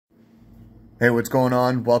Hey, what's going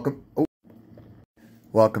on?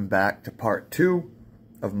 Welcome back to part 2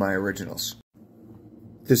 of my originals.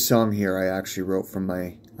 This song here I actually wrote for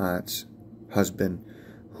my aunt's husband,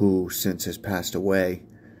 who since has passed away.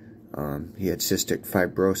 He had cystic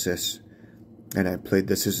fibrosis, and I played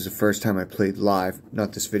this. This is the first time I played live,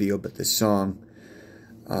 not this video, but this song.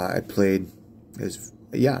 I played his,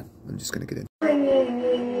 yeah, I'm just gonna get in.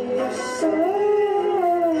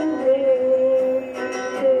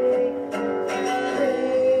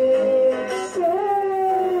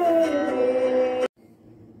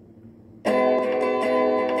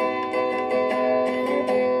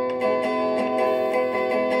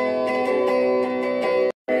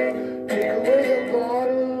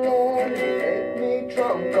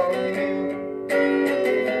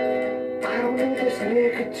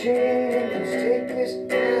 Nicotine, let's take this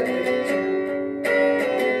attitude.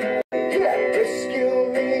 Yeah,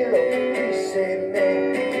 rescue me, Lord, please save me.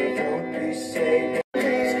 Lord, please save me.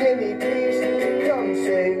 Please give me peace, come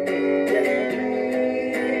save me.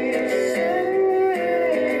 Yeah, please save me.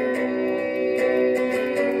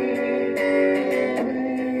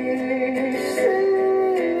 Please save me.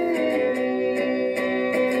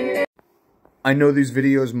 I know these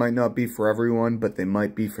videos might not be for everyone, but they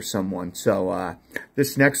might be for someone. So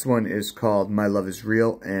this next one is called My Love Is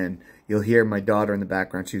Real, and you'll hear my daughter in the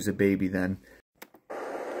background. She was a baby then.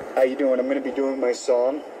 How you doing? I'm going to be doing my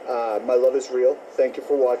song, My Love Is Real. Thank you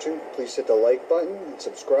for watching. Please hit the like button and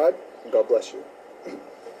subscribe, and God bless you.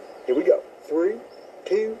 Here we go. 3,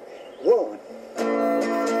 2, 1.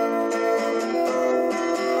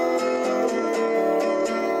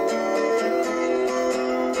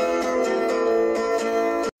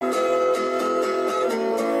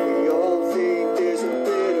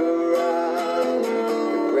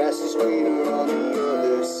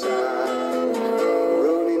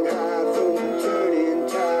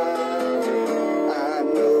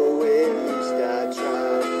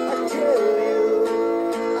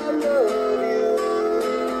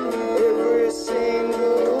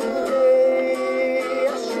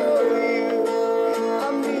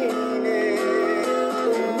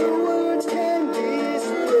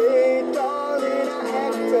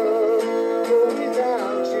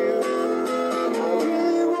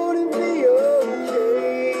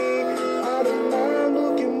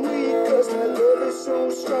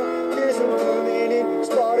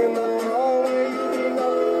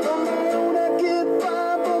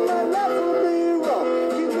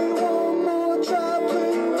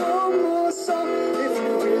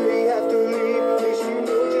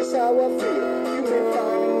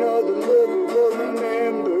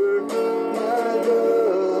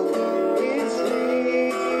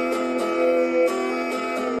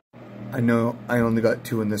 I know I only got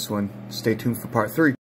 2 in this one. Stay tuned for part 3.